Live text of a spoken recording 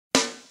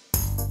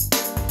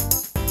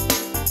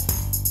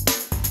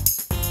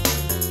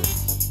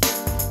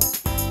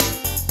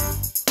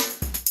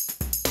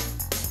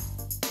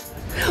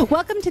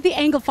Welcome to the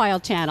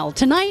Anglophile channel.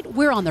 Tonight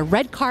we're on the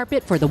red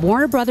carpet for the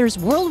Warner Brothers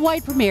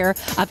worldwide premiere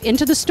of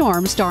Into the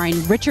Storm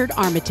starring Richard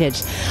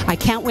Armitage. I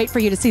can't wait for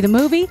you to see the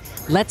movie.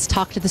 Let's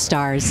talk to the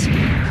stars.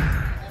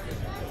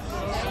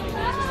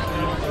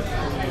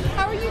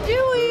 How are you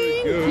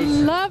doing? Good.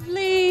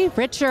 Lovely.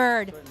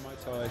 Richard,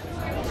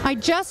 I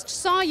just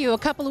saw you a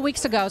couple of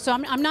weeks ago, so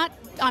I'm not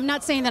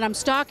saying that I'm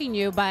stalking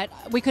you, but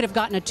we could have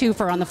gotten a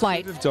twofer on the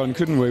flight. We could have done,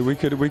 couldn't we? We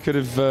could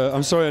have.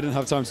 I'm sorry I didn't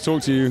have time to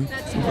talk to you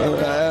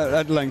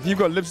at length. You've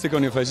got lipstick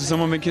on your face. Has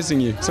someone been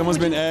kissing you? Someone's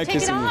been air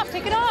kissing you.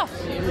 Take it off.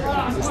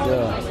 It's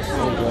there.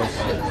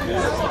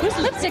 Oh, Whose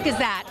lipstick is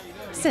that?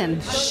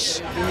 Listen.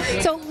 Shh.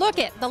 So look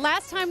the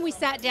last time we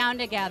sat down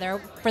together,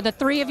 for the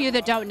three of you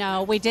that don't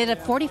know, we did a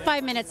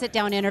 45-minute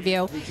sit-down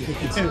interview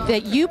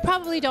that you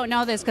probably don't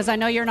know this because I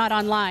know you're not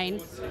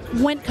online,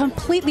 went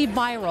completely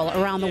viral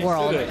around the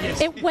world.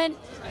 It went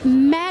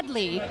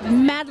madly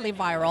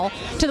viral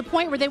to the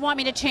point where they want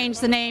me to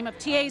change the name of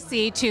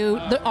TAC to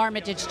the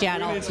Armitage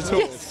channel.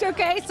 Yes,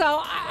 okay,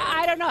 so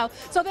I don't know.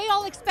 So they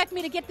all expect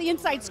me to get the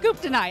inside scoop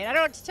tonight. I don't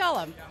know what to tell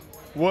them.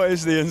 What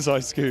is the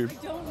inside scoop?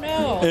 I don't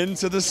know.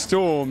 Into the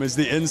Storm is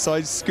the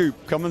inside scoop.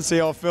 Come and see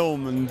our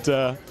film and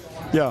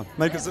yeah,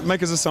 make us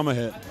a summer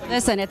hit.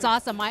 Listen, it's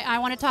awesome. I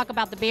want to talk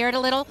about the beard a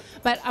little,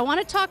 but I want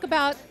to talk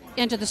about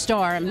Into the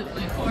Storm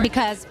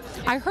because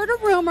I heard a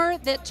rumor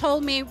that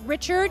told me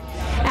Richard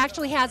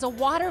actually has a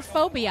water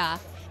phobia.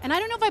 And I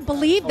don't know if I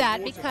believe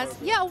that because,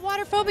 yeah,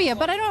 water phobia,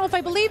 but I don't know if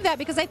I believe that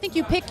because I think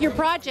you pick your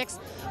projects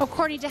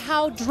according to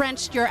how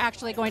drenched you're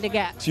actually going to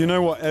get. Do you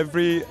know what?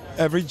 Every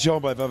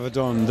job I've ever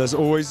done, there's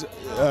always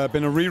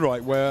been a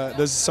rewrite where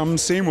there's some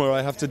scene where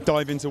I have to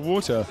dive into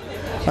water,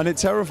 and it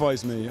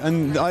terrifies me.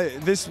 And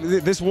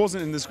this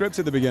wasn't in the script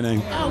at the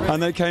beginning,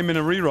 and they came in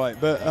a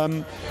rewrite. But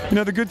you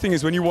know, the good thing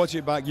is when you watch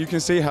it back, you can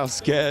see how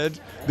scared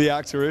the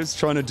actor is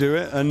trying to do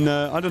it, and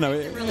I don't know,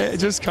 it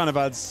just kind of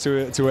adds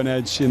to an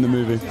edge in the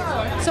movie.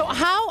 So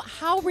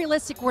how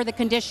realistic were the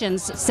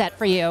conditions set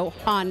for you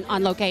on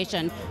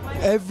location?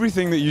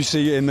 Everything that you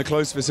see in the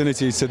close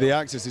vicinity to the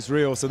actors is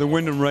real. So the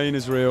wind and rain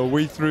is real.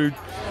 We threw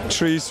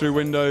trees through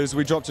windows.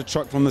 We dropped a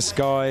truck from the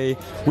sky.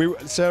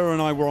 Sarah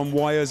and I were on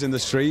wires in the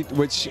street,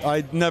 which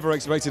I never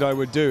expected I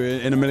would do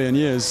in a million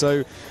years.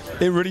 So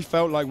it really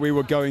felt like we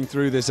were going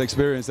through this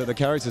experience that the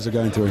characters are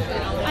going through.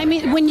 I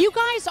mean, when you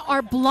guys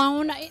are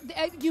blown,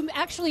 you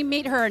actually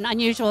meet her in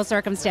unusual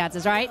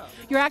circumstances, right?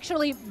 You're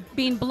actually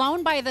being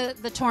blown by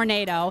the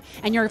tornado,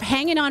 and you're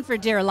hanging on for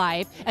dear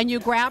life, and you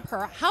grab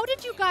her. How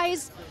did you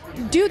guys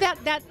do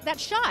that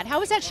shot? How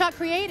was that shot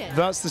created?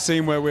 That's the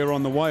scene where we were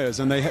on the wires,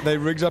 and they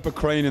rigged up a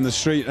crane in the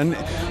street, and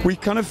we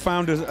kind of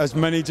found as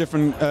many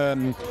different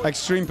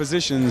extreme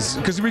positions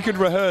because we could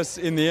rehearse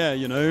in the air,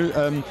 you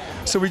know.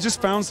 So we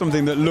just found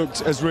something that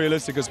looked as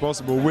realistic as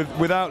possible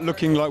without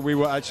looking like we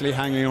were actually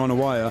hanging on a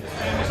wire,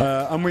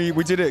 and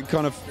we did it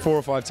kind of 4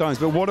 or 5 times.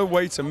 But what a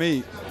way to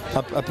meet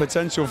a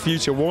potential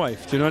future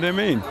wife. Do you know what I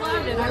mean?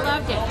 I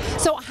loved it.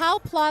 So how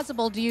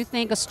plausible do you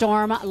think a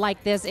storm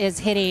like this is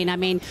hitting? I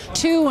mean,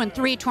 2 and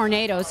 3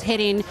 tornadoes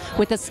hitting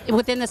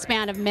within the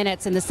span of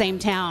minutes in the same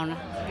town.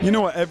 You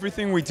know what?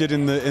 Everything we did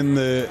in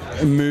the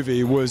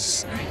movie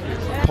was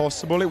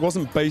possible. It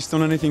wasn't based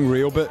on anything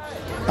real, but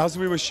as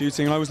we were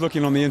shooting, I was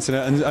looking on the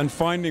internet and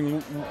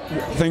finding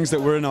things that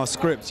were in our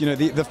script. You know,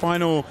 the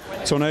final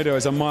tornado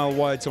is a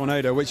mile-wide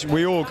tornado, which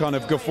we all kind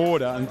of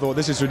guffawed at and thought,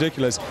 this is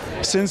ridiculous.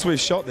 Since we've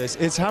shot this,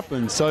 it's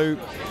happened. So,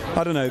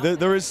 I don't know,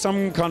 there is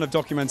some kind of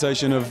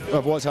documentation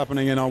of what's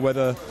happening in our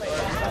weather.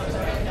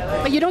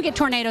 But you don't get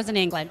tornadoes in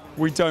England.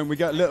 We don't. We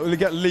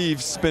get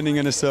leaves spinning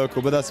in a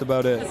circle, but that's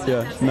about it.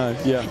 Yeah. No.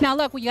 Yeah. Now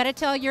look, we got to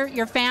tell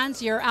your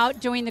fans you're out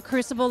doing the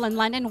Crucible in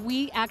London.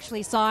 We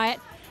actually saw it,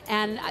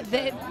 and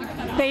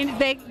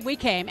we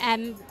came,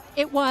 and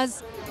it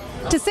was.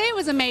 To say it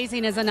was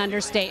amazing is an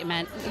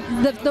understatement.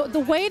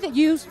 The way that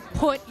you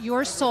put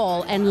your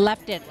soul and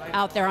left it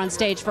out there on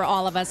stage for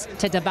all of us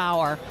to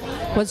devour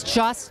was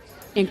just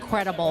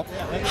incredible.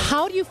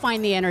 How do you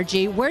find the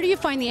energy? Where do you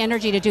find the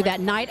energy to do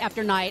that night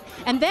after night?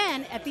 And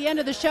then at the end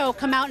of the show,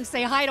 come out and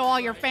say hi to all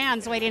your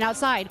fans waiting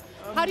outside.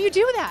 How do you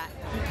do that?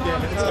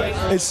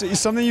 It's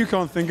something you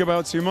can't think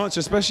about too much,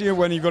 especially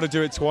when you've got to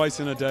do it twice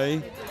in a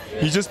day.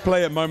 You just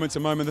play it moment to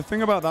moment. The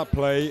thing about that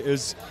play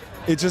is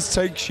it just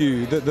takes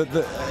you,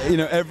 you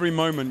know, every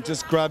moment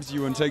just grabs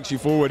you and takes you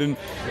forward. And,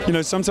 you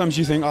know, sometimes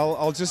you think,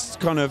 I'll just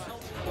kind of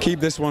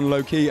keep this one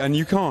low key, and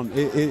you can't.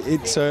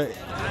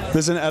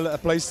 There's a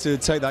place to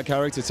take that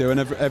character to, and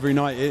every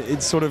night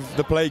it's sort of,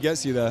 the play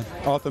gets you there.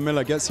 Arthur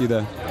Miller gets you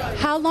there.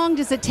 How long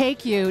does it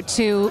take you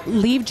to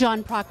leave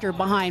John Proctor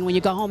behind when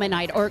you go home at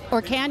night,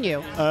 or can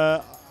you?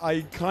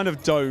 I kind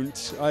of don't.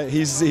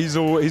 He's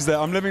there.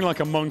 I'm living like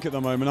a monk at the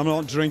moment. I'm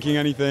not drinking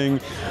anything.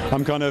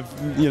 I'm kind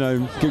of, you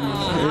know.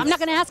 I'm not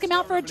going to ask him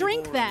out for a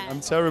drink then.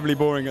 I'm terribly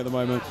boring at the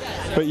moment,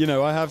 but you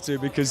know I have to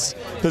because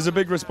there's a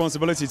big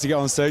responsibility to get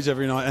on stage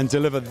every night and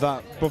deliver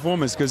that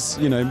performance because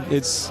you know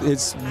it's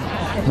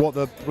what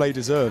the play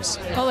deserves.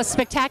 Well, it's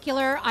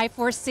spectacular. I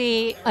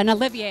foresee an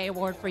Olivier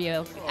Award for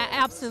you.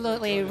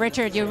 absolutely.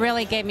 Richard, you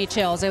really gave me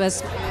chills. It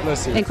was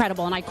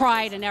incredible, and I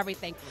cried and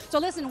everything. So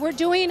listen, we're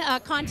doing a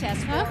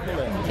contest, huh?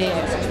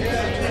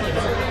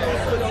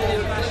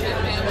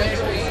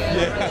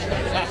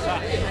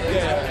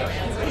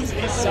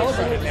 He's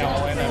celebrating now.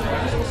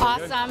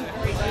 Awesome.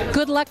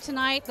 Good luck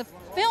tonight. The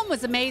film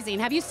was amazing.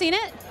 Have you seen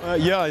it?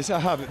 Yeah, I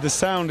have. The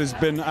sound has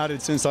been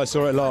added since I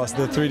saw it last,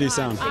 the 3D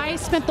sound. I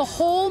spent the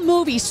whole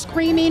movie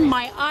screaming,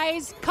 my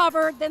eyes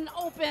covered, then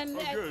open.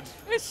 Oh, good.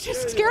 It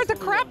just scared the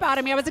crap out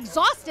of me. I was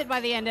exhausted by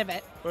the end of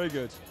it. Very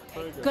good.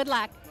 Very good. Good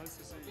luck.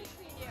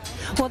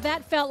 Well,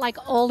 that felt like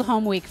old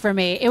home week for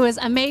me. It was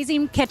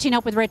amazing catching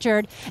up with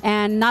Richard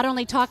and not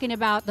only talking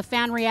about the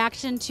fan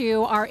reaction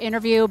to our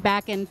interview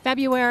back in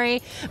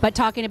February, but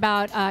talking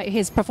about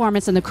his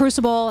performance in the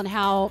Crucible and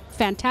how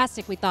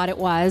fantastic we thought it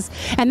was,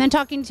 and then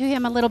talking to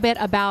him a little bit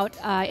about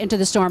Into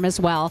the Storm as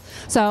well.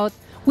 So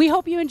we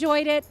hope you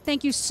enjoyed it.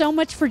 Thank you so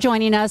much for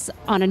joining us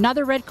on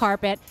another red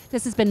carpet.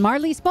 This has been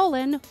Marlise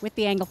Boland with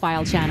the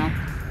Anglophile Channel.